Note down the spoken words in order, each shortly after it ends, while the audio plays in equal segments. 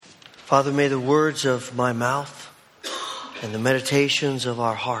Father, may the words of my mouth and the meditations of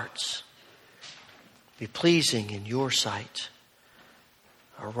our hearts be pleasing in your sight,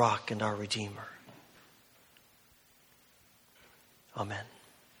 our rock and our Redeemer. Amen.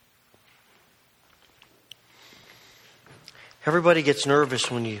 Everybody gets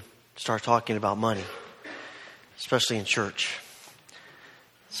nervous when you start talking about money, especially in church.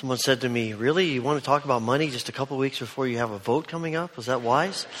 Someone said to me, "Really? You want to talk about money just a couple weeks before you have a vote coming up? Is that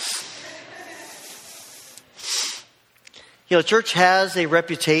wise?" You know, church has a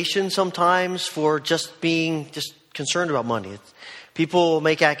reputation sometimes for just being concerned about money. People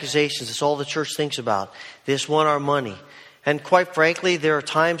make accusations. It's all the church thinks about. They just want our money. And quite frankly, there are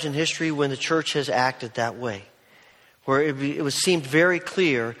times in history when the church has acted that way, where it seemed very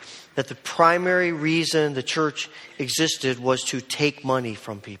clear that the primary reason the church existed was to take money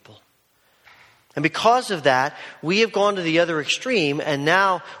from people. And because of that, we have gone to the other extreme, and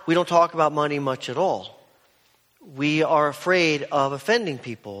now we don't talk about money much at all. We are afraid of offending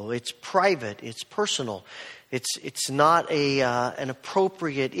people. It's private. It's personal. It's not an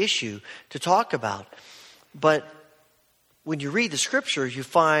appropriate issue to talk about. But when you read the scriptures, you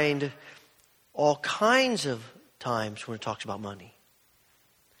find all kinds of times when it talks about money.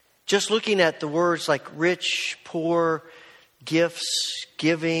 Just looking at the words like rich, poor, gifts,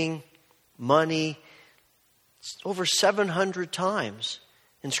 giving, money, over 700 times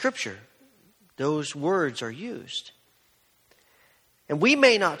in Scripture, those words are used. And we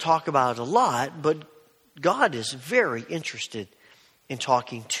may not talk about it a lot, but God is very interested in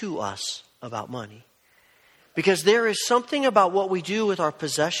talking to us about money. Because there is something about what we do with our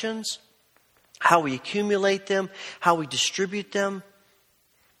possessions, how we accumulate them, how we distribute them.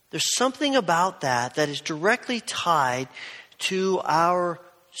 There's something about that is directly tied to our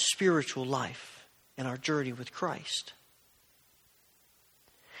spiritual life and our journey with Christ.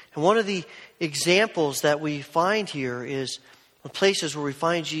 And one of the examples that we find here is places where we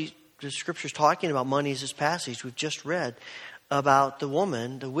find the scriptures talking about money is this passage we've just read about the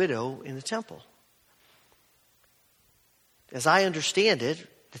woman, the widow in the temple. As I understand it,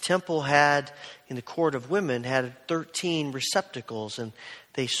 the temple had, in the court of women, had 13 receptacles, and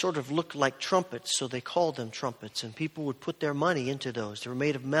they sort of looked like trumpets, so they called them trumpets. And people would put their money into those. They were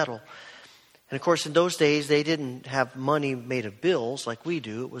made of metal. And of course, in those days, they didn't have money made of bills like we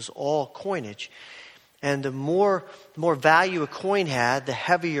do. It was all coinage. And the more value a coin had, the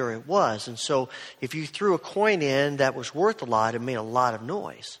heavier it was. And so if you threw a coin in that was worth a lot, it made a lot of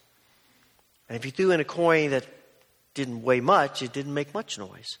noise. And if you threw in a coin that didn't weigh much, it didn't make much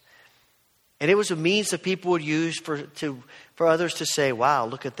noise. And it was a means that people would use for others to say, "Wow,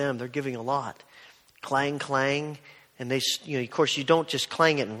 look at them, they're giving a lot." Clang, clang. And they, of course, you don't just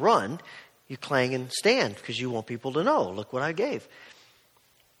clang it and run. You clang and stand because you want people to know, "Look what I gave."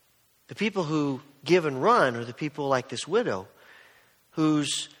 The people who give and run are the people like this widow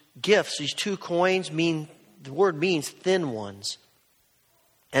whose gifts, these 2 coins, the word means thin ones.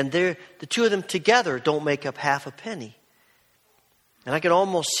 And the two of them together don't make up half a penny. And I can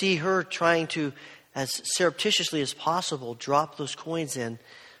almost see her trying to, as surreptitiously as possible, drop those coins in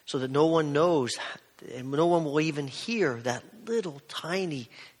so that no one knows and no one will even hear that little tiny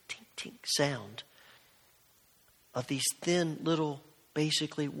tink sound of these thin little,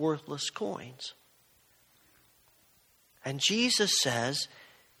 basically worthless coins. And Jesus says,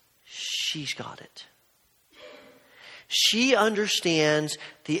 she's got it. She understands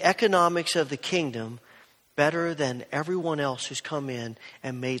the economics of the kingdom better than everyone else who's come in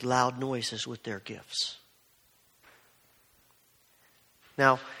and made loud noises with their gifts.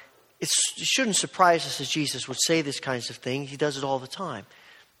 Now, it shouldn't surprise us that Jesus would say these kinds of things. He does it all the time.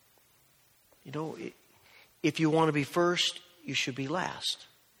 You know, if you want to be first, you should be last.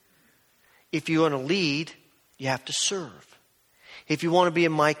 If you want to lead, you have to serve. If you want to be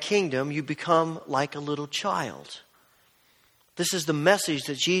in my kingdom, you become like a little child. This is the message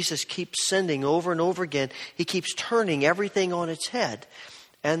that Jesus keeps sending over and over again. He keeps turning everything on its head.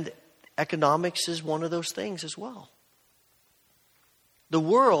 And economics is one of those things as well. The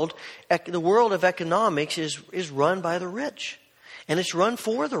world of economics is run by the rich. And it's run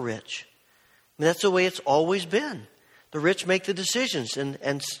for the rich. I mean, that's the way it's always been. The rich make the decisions.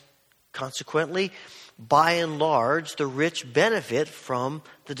 And consequently, by and large, the rich benefit from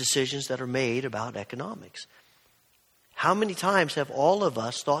the decisions that are made about economics. How many times have all of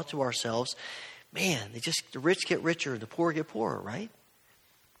us thought to ourselves, man, the rich get richer, the poor get poorer, right?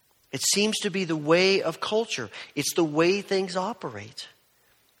 It seems to be the way of culture. It's the way things operate.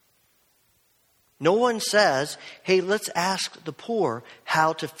 No one says, hey, let's ask the poor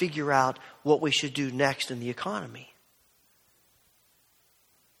how to figure out what we should do next in the economy.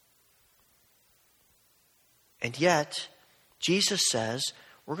 And yet, Jesus says,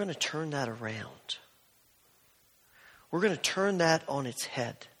 we're going to turn that around. We're going to turn that on its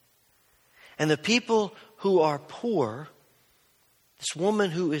head. And the people who are poor, this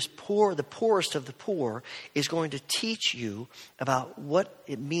woman who is poor, the poorest of the poor, is going to teach you about what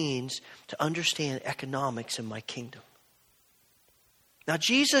it means to understand economics in my kingdom. Now,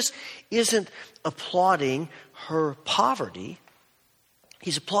 Jesus isn't applauding her poverty.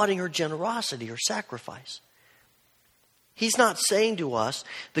 He's applauding her generosity, her sacrifice. He's not saying to us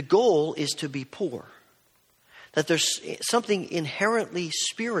the goal is to be poor. That there's something inherently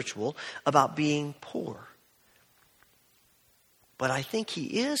spiritual about being poor. But I think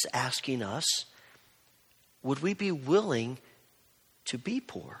he is asking us, would we be willing to be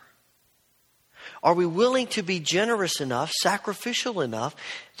poor? Are we willing to be generous enough, sacrificial enough,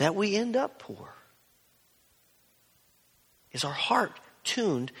 that we end up poor? Is our heart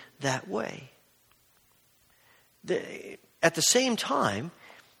tuned that way? At the same time,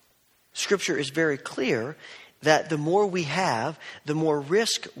 Scripture is very clear that the more we have, the more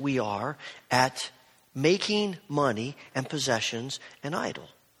risk we are at making money and possessions an idol.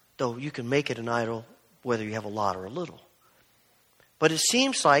 Though you can make it an idol whether you have a lot or a little. But it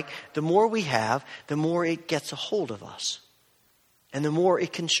seems like the more we have, the more it gets a hold of us. And the more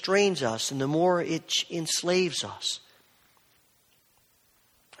it constrains us, and the more it enslaves us.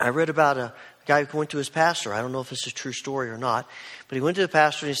 I read about a guy who went to his pastor. I don't know if it's a true story or not. But he went to the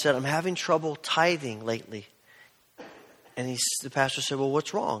pastor and he said, I'm having trouble tithing lately. And the pastor said, well,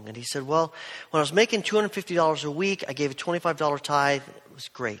 what's wrong? And he said, well, when I was making $250 a week, I gave a $25 tithe. It was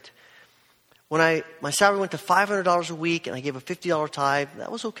great. When my salary went to $500 a week and I gave a $50 tithe,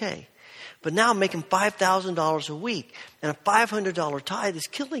 that was okay. But now I'm making $5,000 a week, and a $500 tithe is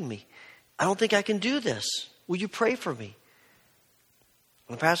killing me. I don't think I can do this. Will you pray for me?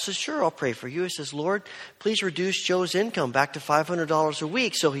 And the pastor says, sure, I'll pray for you. He says, Lord, please reduce Joe's income back to $500 a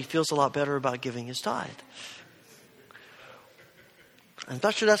week so he feels a lot better about giving his tithe. I'm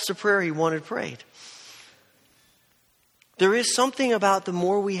not sure that's the prayer he wanted prayed. There is something about the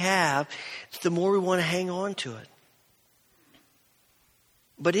more we have, the more we want to hang on to it.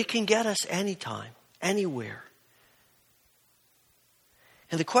 But it can get us anytime, anywhere.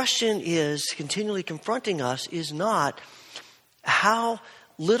 And the question is, continually confronting us, is not how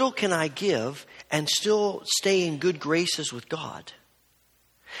little can I give and still stay in good graces with God,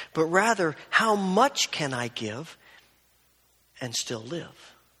 but rather how much can I give and still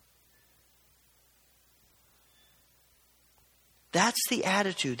live. That's the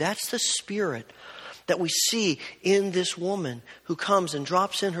attitude, that's the spirit that we see in this woman who comes and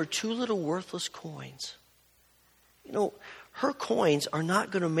drops in her 2 little worthless coins. You know, her coins are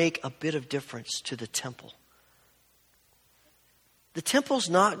not going to make a bit of difference to the temple. The temple's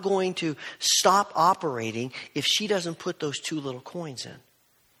not going to stop operating if she doesn't put those 2 little coins in.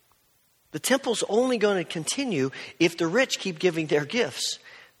 The temple's only going to continue if the rich keep giving their gifts.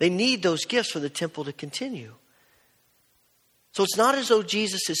 They need those gifts for the temple to continue. So it's not as though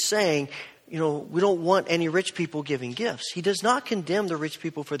Jesus is saying, you know, we don't want any rich people giving gifts. He does not condemn the rich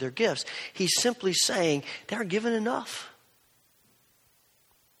people for their gifts. He's simply saying they're given enough.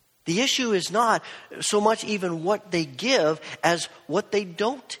 The issue is not so much even what they give as what they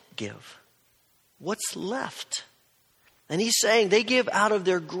don't give. What's left? And he's saying they give out of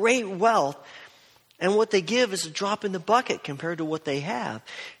their great wealth, and what they give is a drop in the bucket compared to what they have.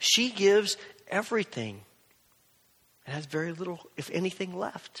 She gives everything and has very little, if anything,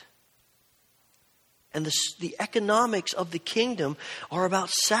 left. And the economics of the kingdom are about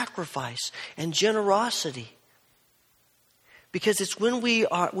sacrifice and generosity. Because it's when we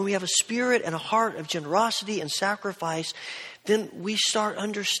have a spirit and a heart of generosity and sacrifice, then we start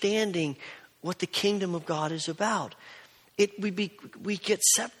understanding what the kingdom of God is about. We get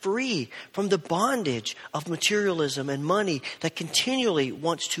set free from the bondage of materialism and money that continually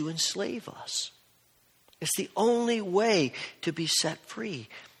wants to enslave us. It's the only way to be set free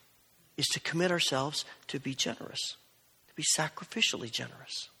is to commit ourselves to be generous, to be sacrificially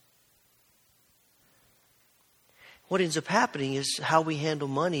generous. What ends up happening is how we handle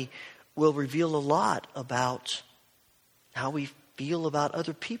money will reveal a lot about how we feel about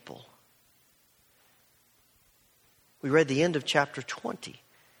other people. We read the end of chapter 20.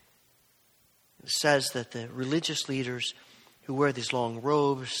 It says that the religious leaders who wear these long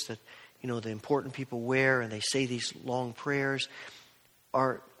robes that, you know, the important people wear, and they say these long prayers,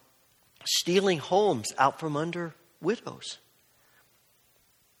 are stealing homes out from under widows.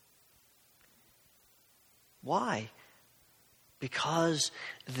 Why? Because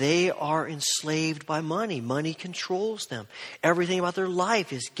they are enslaved by money. Money controls them. Everything about their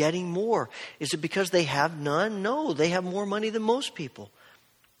life is getting more. Is it because they have none? No, they have more money than most people.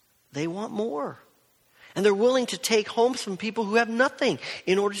 They want more. And they're willing to take homes from people who have nothing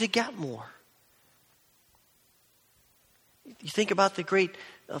in order to get more. You think about the great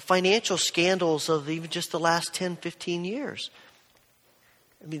financial scandals of even just the last 10, 15 years.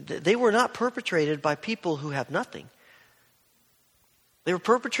 I mean, they were not perpetrated by people who have nothing. They were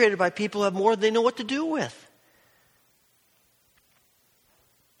perpetrated by people who have more than they know what to do with.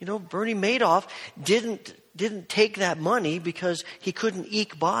 You know, Bernie Madoff didn't take that money because he couldn't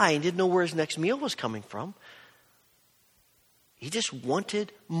eke by and didn't know where his next meal was coming from. He just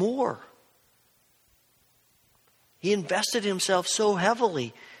wanted more. He invested himself so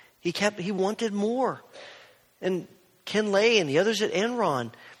heavily. He wanted more. And Ken Lay and the others at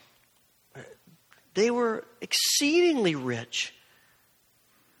Enron, they were exceedingly rich.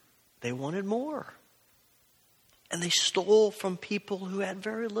 They wanted more. And they stole from people who had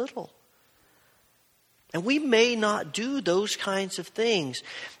very little. And we may not do those kinds of things,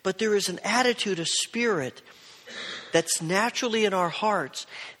 but there is an attitude, a spirit that's naturally in our hearts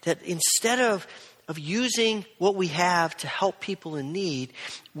that instead of using what we have to help people in need,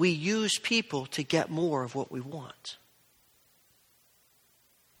 we use people to get more of what we want.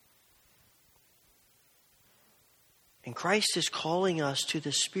 And Christ is calling us to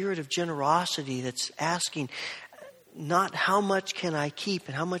the spirit of generosity that's asking, not how much can I keep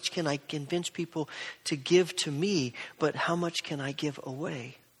and how much can I convince people to give to me, but how much can I give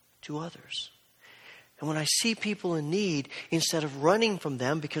away to others? And when I see people in need, instead of running from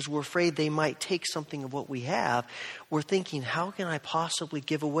them because we're afraid they might take something of what we have, we're thinking, how can I possibly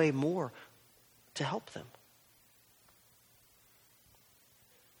give away more to help them?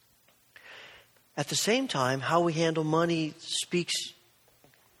 At the same time, how we handle money speaks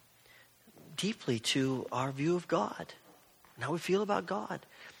deeply to our view of God and how we feel about God.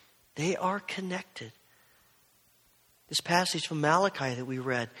 They are connected. This passage from Malachi that we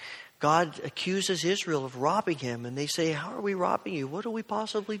read, God accuses Israel of robbing him, and they say, how are we robbing you? What are we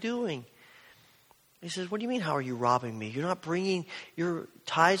possibly doing? He says, what do you mean, how are you robbing me? You're not bringing your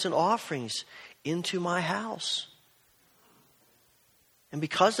tithes and offerings into my house. And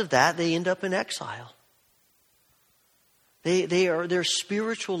because of that, they end up in exile. Their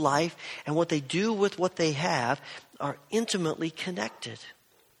spiritual life and what they do with what they have are intimately connected.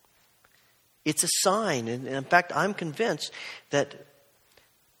 It's a sign, and in fact, I'm convinced that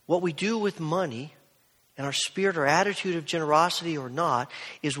what we do with money and our spirit or attitude of generosity or not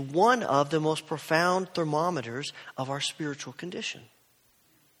is one of the most profound thermometers of our spiritual condition.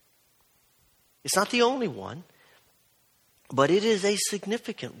 It's not the only one, but it is a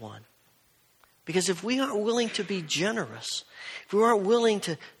significant one. Because if we aren't willing to be generous, if we aren't willing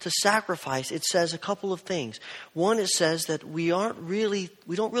to sacrifice, it says a couple of things. One, it says that we don't really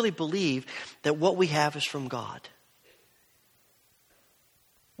believe that what we have is from God.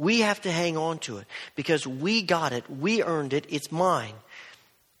 We have to hang on to it because we got it, we earned it, it's mine.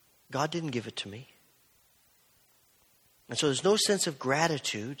 God didn't give it to me. And so there's no sense of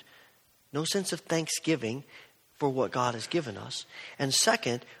gratitude, no sense of thanksgiving for what God has given us. And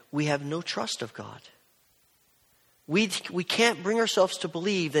second, we have no trust of God. We can't bring ourselves to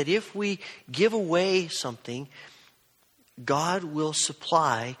believe that if we give away something, God will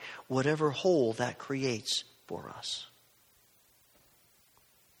supply whatever hole that creates for us.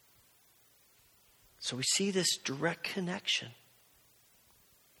 So we see this direct connection.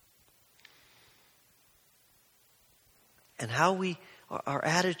 And our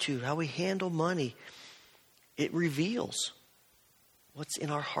attitude, how we handle money, it reveals what's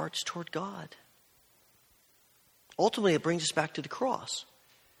in our hearts toward God. Ultimately, it brings us back to the cross.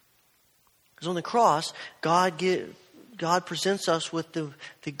 Because on the cross, God presents us with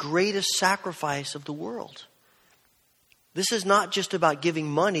the greatest sacrifice of the world. This is not just about giving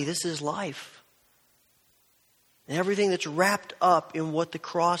money, this is life. And everything that's wrapped up in what the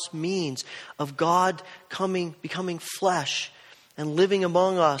cross means of God becoming flesh and living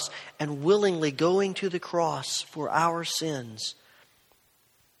among us and willingly going to the cross for our sins.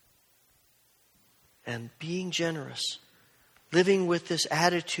 And being generous, living with this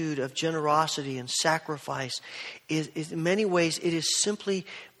attitude of generosity and sacrifice, is in many ways, it is simply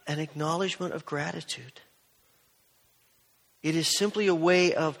an acknowledgement of gratitude. It is simply a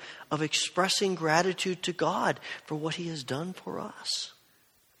way of expressing gratitude to God for what He has done for us.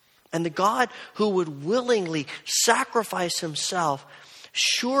 And the God who would willingly sacrifice Himself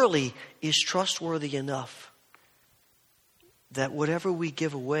surely is trustworthy enough that whatever we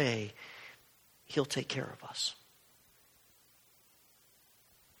give away, He'll take care of us.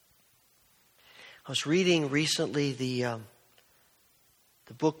 was reading recently the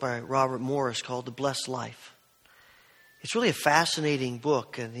book by Robert Morris called The Blessed Life. It's really a fascinating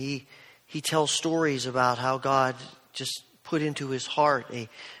book, and he tells stories about how God just put into his heart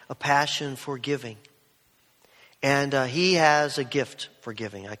a passion for giving. And he has a gift for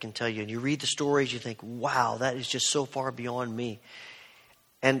giving, I can tell you. And you read the stories, you think, wow, that is just so far beyond me.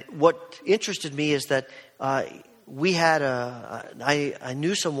 And what interested me is that I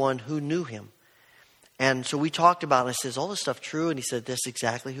knew someone who knew him. And so we talked about it, and I said, is all this stuff true? And he said, that's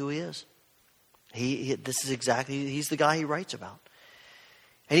exactly who he is. He's the guy he writes about.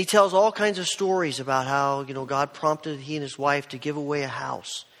 And he tells all kinds of stories about how, God prompted he and his wife to give away a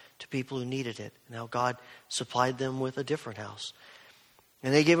house to people who needed it. And how God supplied them with a different house.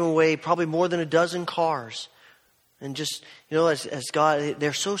 And they gave away probably more than a dozen cars. And just, as God,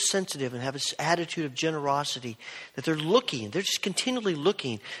 they're so sensitive and have this attitude of generosity that they're just continually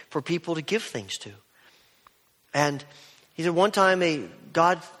looking for people to give things to. And he said one time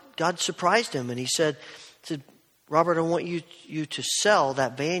God surprised him, and he said, Robert, I want you to sell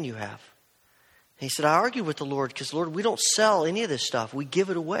that van you have. And he said, I argued with the Lord because, Lord, we don't sell any of this stuff. We give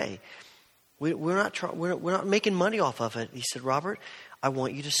it away. We're not making money off of it. He said, Robert, I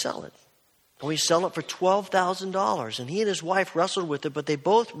want you to sell it. I want you to sell it for $12,000. And he and his wife wrestled with it, but they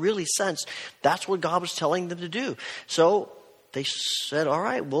both really sensed that's what God was telling them to do. So they said, all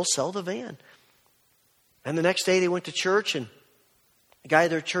right, we'll sell the van. And the next day they went to church, and the guy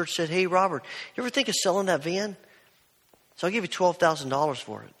at their church said, hey, Robert, you ever think of selling that van? So I'll give you $12,000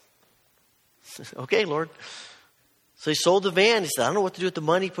 for it. Okay, Lord. So he sold the van. He said, I don't know what to do with the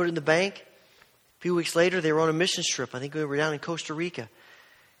money. Put it in the bank. A few weeks later, they were on a mission trip. I think we were down in Costa Rica.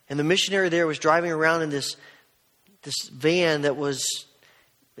 And the missionary there was driving around in this van that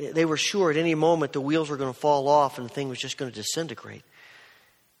they were sure at any moment the wheels were going to fall off and the thing was just going to disintegrate.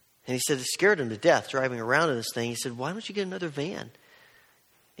 And he said it scared him to death driving around in this thing. He said, why don't you get another van?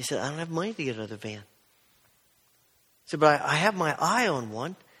 He said, I don't have money to get another van. He said, but I have my eye on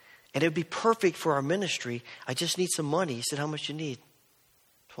one, and it would be perfect for our ministry. I just need some money. He said, how much you need?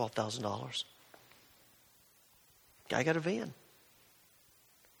 $12,000. Guy got a van. And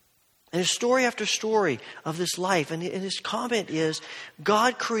there's story after story of this life. And his comment is,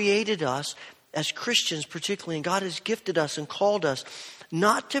 God created us as Christians particularly, and God has gifted us and called us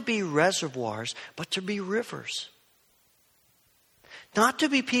not to be reservoirs, but to be rivers. Not to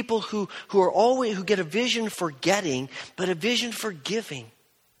be people who get a vision for getting, but a vision for giving.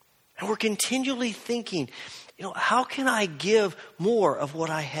 And we're continually thinking, how can I give more of what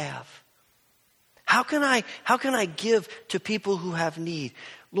I have? How can I give to people who have need?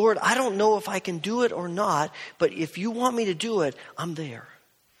 Lord, I don't know if I can do it or not, but if you want me to do it, I'm there.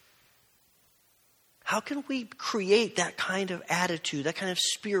 How can we create that kind of attitude, that kind of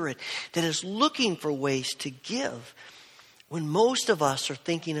spirit that is looking for ways to give when most of us are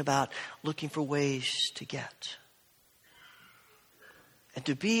thinking about looking for ways to get? And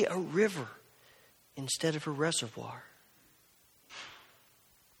to be a river instead of a reservoir.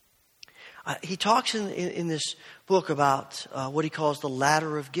 He talks in this book about what he calls the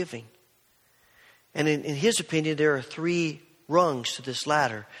ladder of giving. And in his opinion, there are 3 rungs to this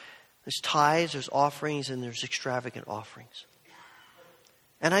ladder. There's tithes, there's offerings, and there's extravagant offerings.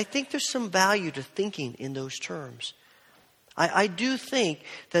 And I think there's some value to thinking in those terms. I do think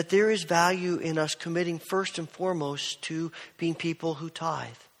that there is value in us committing first and foremost to being people who tithe.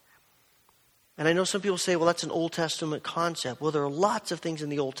 And I know some people say, well, that's an Old Testament concept. Well, there are lots of things in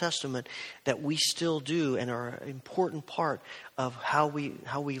the Old Testament that we still do and are an important part of how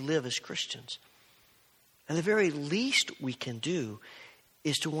we live as Christians. And the very least we can do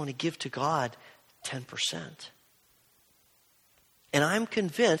is to want to give to God 10%. And I'm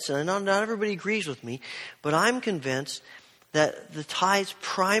convinced, and not everybody agrees with me, but I'm convinced that the tithe's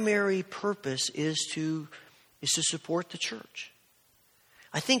primary purpose is to support the church.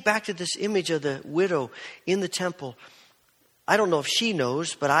 I think back to this image of the widow in the temple. I don't know if she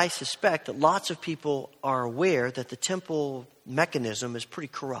knows, but I suspect that lots of people are aware that the temple mechanism is pretty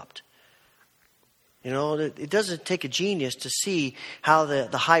corrupt. It doesn't take a genius to see how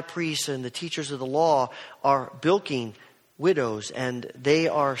the high priests and the teachers of the law are bilking widows, and they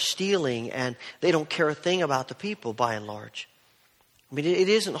are stealing, and they don't care a thing about the people by and large. I mean, it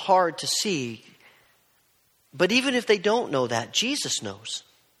isn't hard to see. But even if they don't know that, Jesus knows.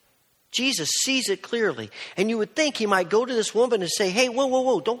 Jesus sees it clearly. And you would think he might go to this woman and say, hey,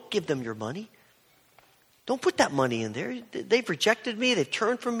 whoa, don't give them your money. Don't put that money in there. They've rejected me. They've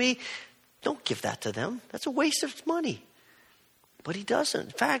turned from me. Don't give that to them. That's a waste of money. But he doesn't.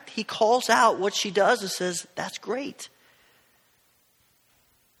 In fact, he calls out what she does and says, that's great.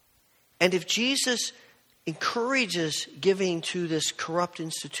 And if Jesus encourages giving to this corrupt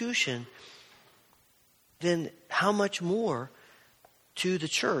institution, then how much more to the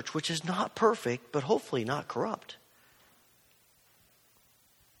church, which is not perfect, but hopefully not corrupt.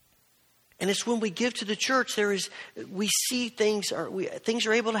 And it's when we give to the church, we see things are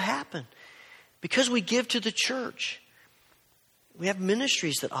able to happen. Because we give to the church, we have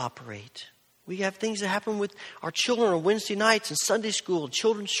ministries that operate. We have things that happen with our children on Wednesday nights and Sunday school and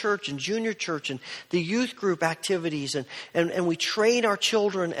children's church and junior church and the youth group activities. And we train our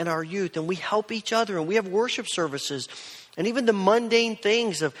children and our youth, and we help each other, and we have worship services. And even the mundane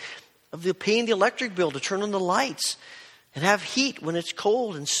things of paying the electric bill to turn on the lights and have heat when it's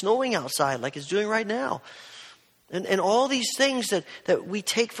cold and snowing outside like it's doing right now. And all these things that we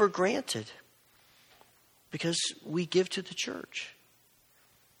take for granted because we give to the church.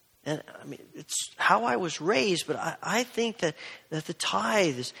 And I mean, it's how I was raised, but I think that the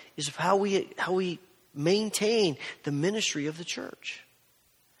tithe is how we maintain the ministry of the church.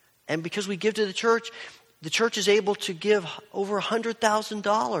 And because we give to the church is able to give over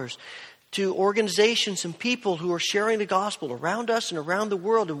 $100,000 to organizations and people who are sharing the gospel around us and around the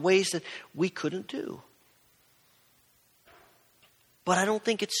world in ways that we couldn't do. But I don't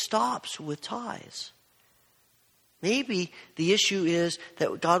think it stops with tithes. Maybe the issue is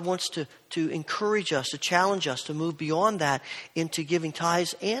that God wants to encourage us, to challenge us, to move beyond that into giving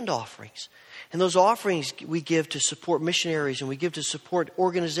tithes and offerings. And those offerings we give to support missionaries, and we give to support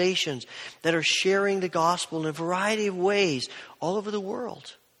organizations that are sharing the gospel in a variety of ways all over the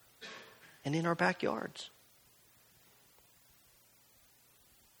world and in our backyards.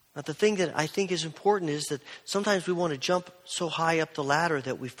 Now, the thing that I think is important is that sometimes we want to jump so high up the ladder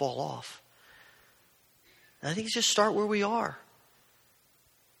that we fall off. And I think it's just start where we are.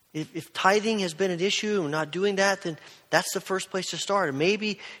 If tithing has been an issue and we're not doing that, then that's the first place to start. And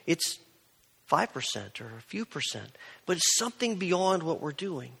maybe it's 5% or a few percent, but it's something beyond what we're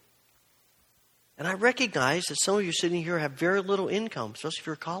doing. And I recognize that some of you sitting here have very little income, especially if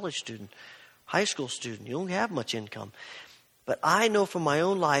you're a college student, high school student. You don't have much income. But I know from my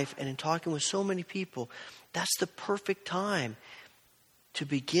own life and in talking with so many people, that's the perfect time to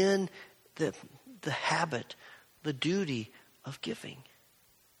begin the habit, the duty of giving.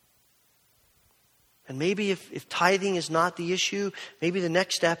 And maybe if tithing is not the issue, maybe the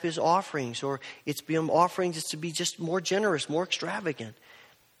next step is offerings, or it's beyond offerings, it's to be just more generous, more extravagant.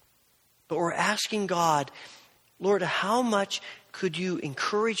 But we're asking God, Lord, how much could you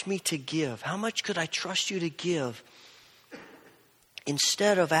encourage me to give? How much could I trust you to give?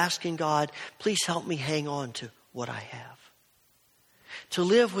 Instead of asking God, please help me hang on to what I have. To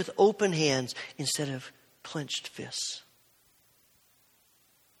live with open hands instead of clenched fists.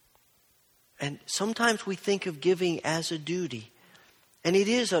 And sometimes we think of giving as a duty. And it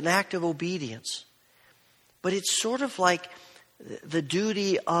is an act of obedience. But it's sort of like the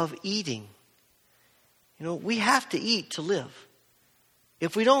duty of eating. You know, we have to eat to live.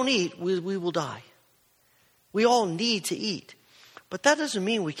 If we don't eat, we will die. We all need to eat. But that doesn't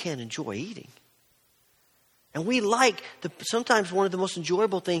mean we can't enjoy eating. And we sometimes one of the most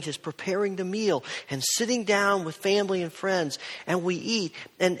enjoyable things is preparing the meal and sitting down with family and friends, and we eat.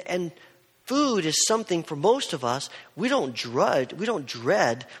 And food is something for most of us, we don't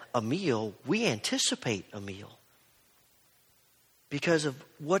dread a meal, we anticipate a meal. Because of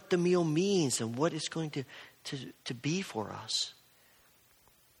what the meal means and what it's going to be for us.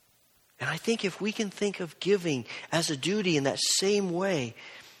 And I think if we can think of giving as a duty in that same way,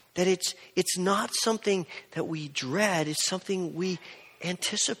 that it's not something that we dread, it's something we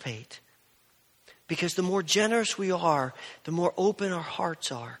anticipate. Because the more generous we are, the more open our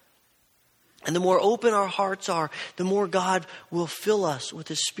hearts are. And the more open our hearts are, the more God will fill us with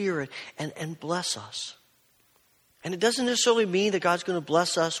His Spirit and bless us. And it doesn't necessarily mean that God's going to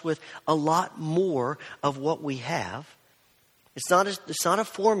bless us with a lot more of what we have. It's not a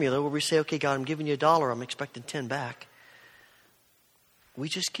formula where we say, okay, God, I'm giving you $1, I'm expecting 10 back. We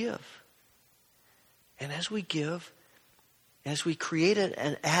just give. And as we give, as we create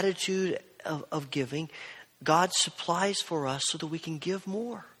an attitude of giving, God supplies for us so that we can give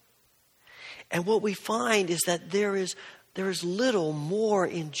more. And what we find is that there is little more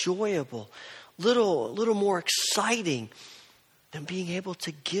enjoyable, little more exciting than being able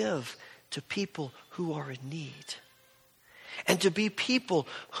to give to people who are in need. And to be people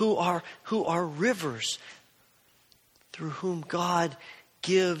who are rivers through whom God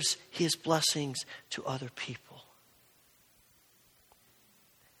gives His blessings to other people.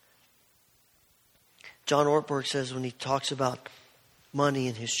 John Ortberg says when he talks about money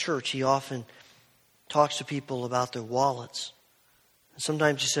in his church, he often talks to people about their wallets.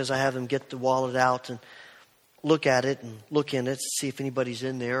 Sometimes he says, I have them get the wallet out and look at it and look in it, see if anybody's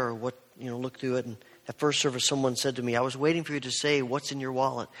in there or what, look through it. And at first service, someone said to me, I was waiting for you to say, what's in your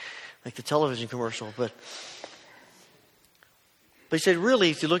wallet? Like the television commercial. But he said, really,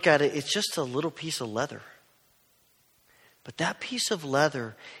 if you look at it, it's just a little piece of leather. But that piece of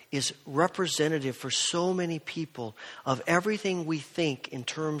leather is representative for so many people of everything we think in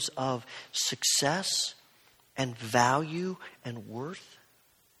terms of success and value and worth.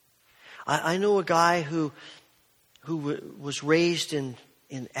 I know a guy who was raised in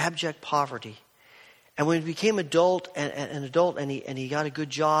abject poverty. And when he became an adult and he got a good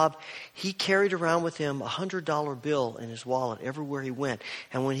job, he carried around with him a $100 bill in his wallet everywhere he went.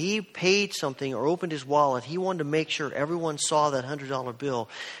 And when he paid something or opened his wallet, he wanted to make sure everyone saw that $100 bill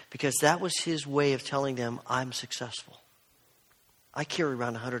because that was his way of telling them, I'm successful. I carry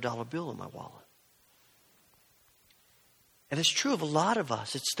around a $100 bill in my wallet. And it's true of a lot of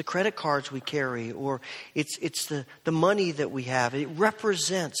us. It's the credit cards we carry, or it's the money that we have. It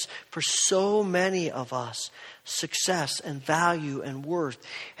represents for so many of us success and value and worth.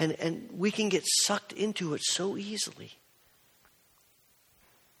 And we can get sucked into it so easily.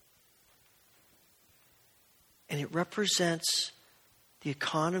 And it represents the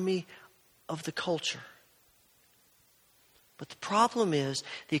economy of the culture. But the problem is,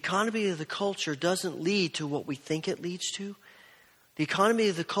 the economy of the culture doesn't lead to what we think it leads to. The economy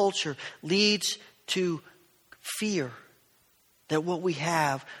of the culture leads to fear that what we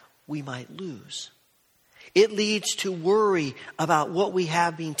have, we might lose. It leads to worry about what we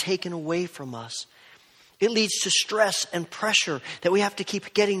have being taken away from us. It leads to stress and pressure that we have to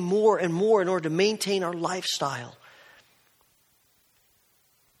keep getting more and more in order to maintain our lifestyle.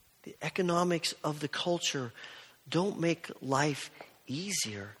 The economics of the culture don't make life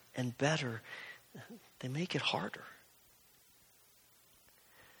easier and better. They make it harder.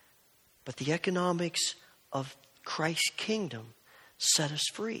 But the economics of Christ's kingdom set us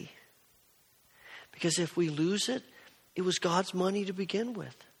free. Because if we lose it, it was God's money to begin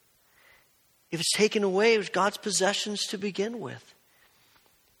with. If it's taken away, it was God's possessions to begin with.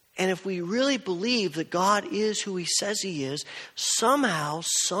 And if we really believe that God is who He says He is, somehow,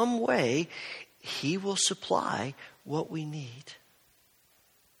 some way, He will supply what we need.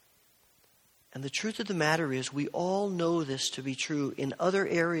 And the truth of the matter is, we all know this to be true in other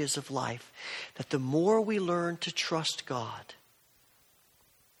areas of life, that the more we learn to trust God,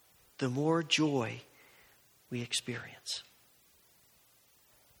 the more joy we experience.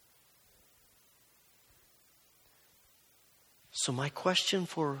 So my question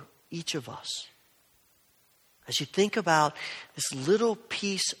for each of us, as you think about this little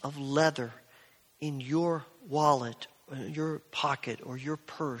piece of leather in your wallet, your pocket or your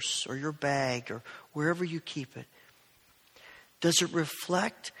purse or your bag or wherever you keep it, does it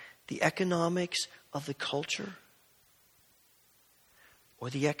reflect the economics of the culture or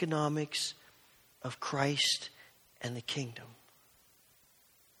the economics of Christ and the kingdom?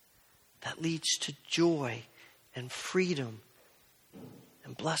 That leads to joy and freedom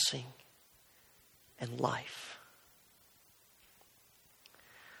and blessing and life.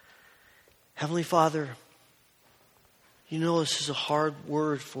 Heavenly Father, you know this is a hard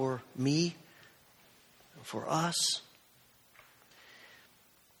word for me, for us.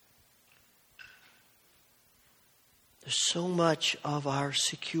 There's so much of our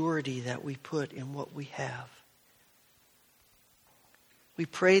security that we put in what we have. We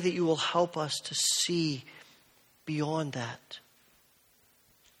pray that you will help us to see beyond that,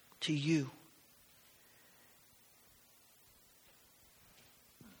 to you.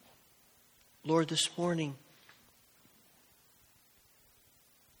 Lord, this morning,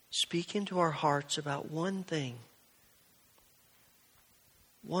 speak into our hearts about one thing,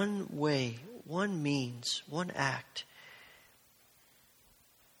 one way, one means, one act,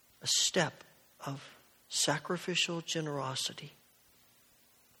 a step of sacrificial generosity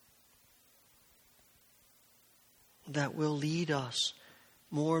that will lead us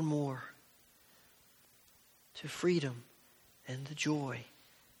more and more to freedom and the joy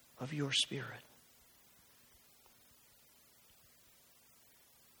of your Spirit.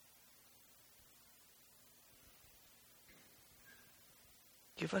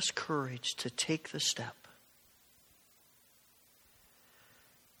 Give us courage to take the step.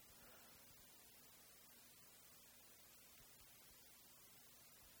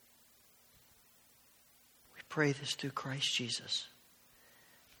 We pray this through Christ Jesus.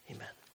 Amen.